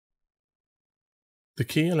The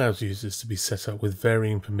key allows users to be set up with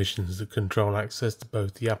varying permissions that control access to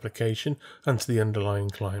both the application and to the underlying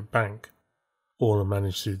client bank. All are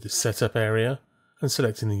managed through the setup area and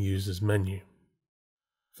selecting the user's menu.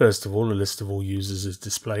 First of all, a list of all users is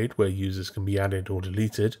displayed where users can be added or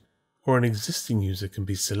deleted, or an existing user can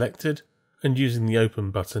be selected, and using the Open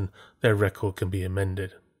button, their record can be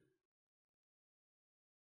amended.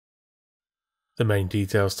 The Main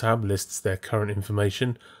Details tab lists their current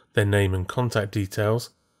information, their name and contact details,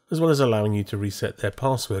 as well as allowing you to reset their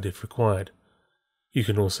password if required. You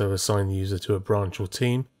can also assign the user to a branch or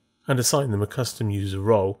team, and assign them a custom user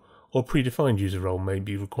role or predefined user role may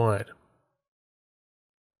be required.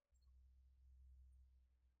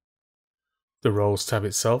 The Roles tab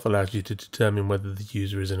itself allows you to determine whether the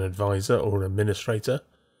user is an advisor or an administrator.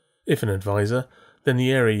 If an advisor, then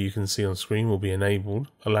the area you can see on screen will be enabled,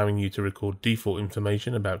 allowing you to record default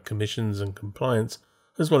information about commissions and compliance,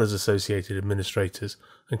 as well as associated administrators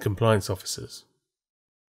and compliance officers.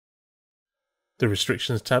 The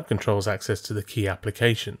Restrictions tab controls access to the key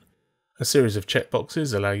application. A series of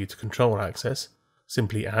checkboxes allow you to control access.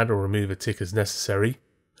 Simply add or remove a tick as necessary,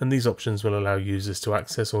 and these options will allow users to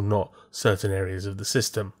access or not certain areas of the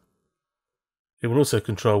system. It will also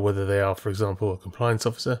control whether they are, for example, a compliance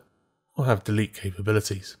officer, or have delete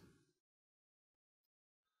capabilities.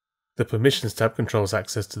 The Permissions tab controls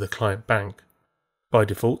access to the client bank. By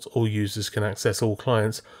default, all users can access all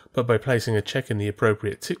clients, but by placing a check in the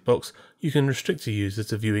appropriate tick box, you can restrict a user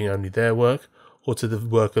to viewing only their work, or to the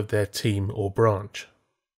work of their team or branch.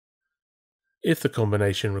 If the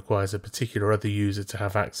combination requires a particular other user to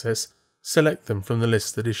have access, select them from the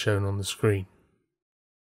list that is shown on the screen.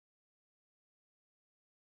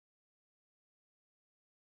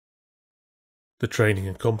 The Training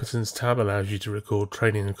and Competence tab allows you to record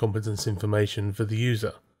training and competence information for the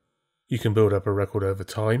user. You can build up a record over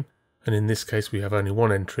time, and in this case we have only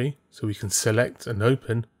one entry, so we can select and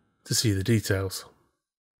open to see the details.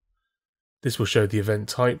 This will show the event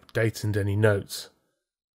type, date and any notes.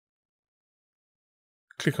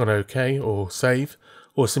 Click on OK or Save,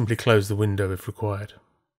 or simply close the window if required.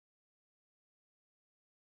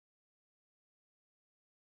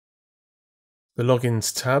 The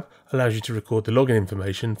Logins tab allows you to record the login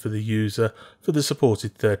information for the user for the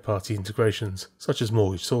supported third-party integrations, such as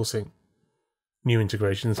mortgage sourcing. New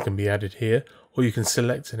integrations can be added here, or you can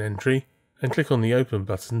select an entry and click on the Open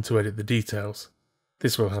button to edit the details.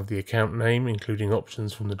 This will have the account name, including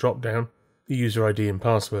options from the drop-down, the user ID and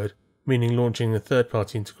password, meaning launching a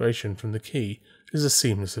third-party integration from the key is a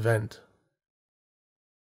seamless event.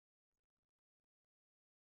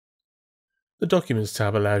 The Documents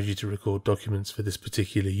tab allows you to record documents for this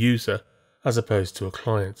particular user, as opposed to a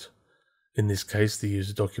client. In this case, the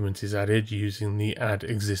user document is added using the Add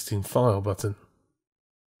Existing File button.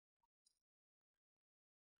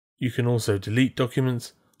 You can also delete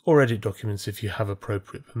documents or edit documents if you have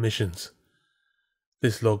appropriate permissions.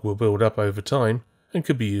 This log will build up over time and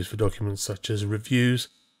could be used for documents such as reviews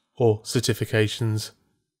or certifications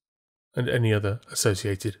and any other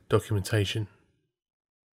associated documentation.